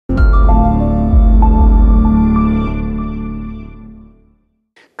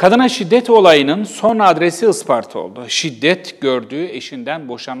Kadına şiddet olayının son adresi Isparta oldu. Şiddet gördüğü eşinden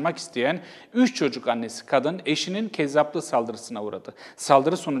boşanmak isteyen 3 çocuk annesi kadın eşinin Kezzapla saldırısına uğradı.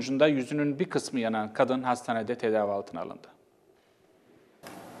 Saldırı sonucunda yüzünün bir kısmı yanan kadın hastanede tedavi altına alındı.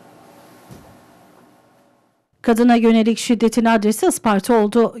 Kadına yönelik şiddetin adresi Isparta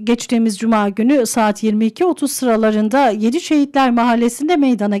oldu. Geçtiğimiz Cuma günü saat 22.30 sıralarında Yedişehitler Mahallesi'nde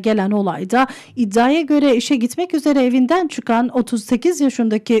meydana gelen olayda iddiaya göre işe gitmek üzere evinden çıkan 38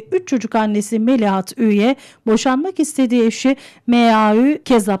 yaşındaki 3 çocuk annesi Melihat Ü'ye boşanmak istediği eşi M.A.Ü.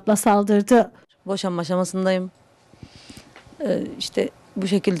 Kezzapla saldırdı. Boşanma aşamasındayım. İşte bu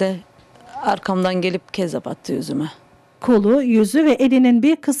şekilde arkamdan gelip kezzap attı yüzüme. Kolu, yüzü ve elinin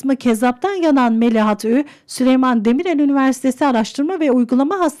bir kısmı kezzaptan yanan Melihat Ü, Süleyman Demirel Üniversitesi Araştırma ve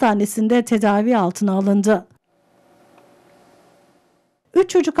Uygulama Hastanesi'nde tedavi altına alındı. 3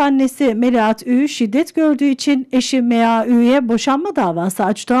 çocuk annesi Melihat Ü, şiddet gördüğü için eşi M.A.Ü'ye boşanma davası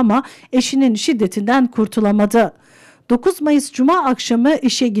açtı ama eşinin şiddetinden kurtulamadı. 9 Mayıs Cuma akşamı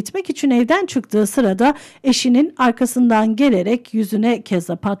işe gitmek için evden çıktığı sırada eşinin arkasından gelerek yüzüne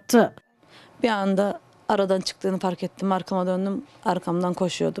kezzap attı. Bir anda aradan çıktığını fark ettim. Arkama döndüm. Arkamdan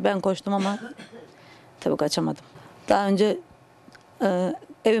koşuyordu. Ben koştum ama tabii kaçamadım. Daha önce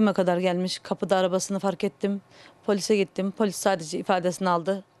evime kadar gelmiş. Kapıda arabasını fark ettim. Polise gittim. Polis sadece ifadesini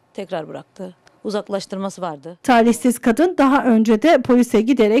aldı. Tekrar bıraktı. Uzaklaştırması vardı. Talihsiz kadın daha önce de polise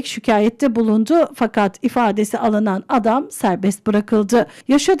giderek şikayette bulundu fakat ifadesi alınan adam serbest bırakıldı.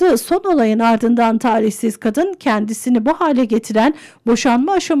 Yaşadığı son olayın ardından talihsiz kadın kendisini bu hale getiren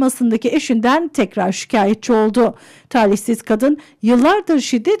boşanma aşamasındaki eşinden tekrar şikayetçi oldu. Talihsiz kadın yıllardır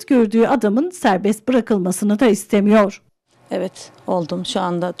şiddet gördüğü adamın serbest bırakılmasını da istemiyor. Evet, oldum. Şu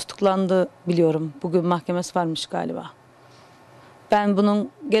anda tutuklandı biliyorum. Bugün mahkemesi varmış galiba. Ben bunun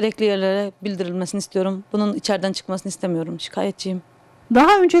gerekli yerlere bildirilmesini istiyorum. Bunun içeriden çıkmasını istemiyorum. Şikayetçiyim.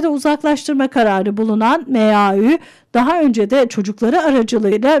 Daha önce de uzaklaştırma kararı bulunan M.A.Ü. daha önce de çocukları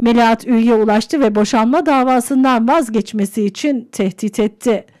aracılığıyla Melihat Ü'ye ulaştı ve boşanma davasından vazgeçmesi için tehdit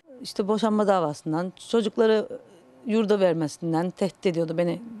etti. İşte boşanma davasından, çocukları yurda vermesinden tehdit ediyordu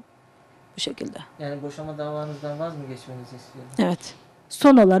beni bu şekilde. Yani boşanma davanızdan vaz mı geçmenizi istiyorum? Evet.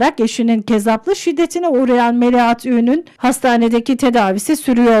 Son olarak eşinin kezzaplı şiddetine uğrayan Melihat Ü'nün hastanedeki tedavisi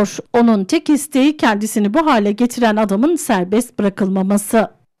sürüyor. Onun tek isteği kendisini bu hale getiren adamın serbest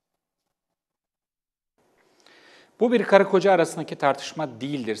bırakılmaması. Bu bir karı koca arasındaki tartışma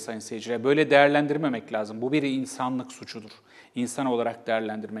değildir sayın seyirciler. Böyle değerlendirmemek lazım. Bu bir insanlık suçudur. İnsan olarak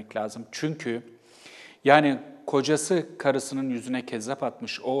değerlendirmek lazım. Çünkü yani kocası karısının yüzüne kezzap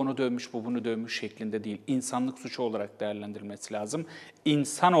atmış, o onu dövmüş, bu bunu dövmüş şeklinde değil. İnsanlık suçu olarak değerlendirilmesi lazım.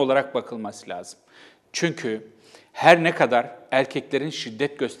 İnsan olarak bakılması lazım. Çünkü her ne kadar erkeklerin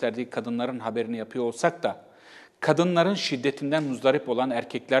şiddet gösterdiği kadınların haberini yapıyor olsak da, kadınların şiddetinden muzdarip olan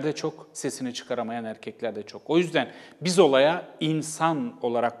erkekler de çok, sesini çıkaramayan erkekler de çok. O yüzden biz olaya insan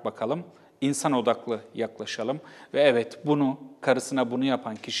olarak bakalım, insan odaklı yaklaşalım ve evet karısına bunu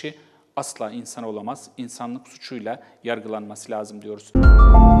yapan kişi asla insan olamaz, insanlık suçuyla yargılanması lazım diyoruz.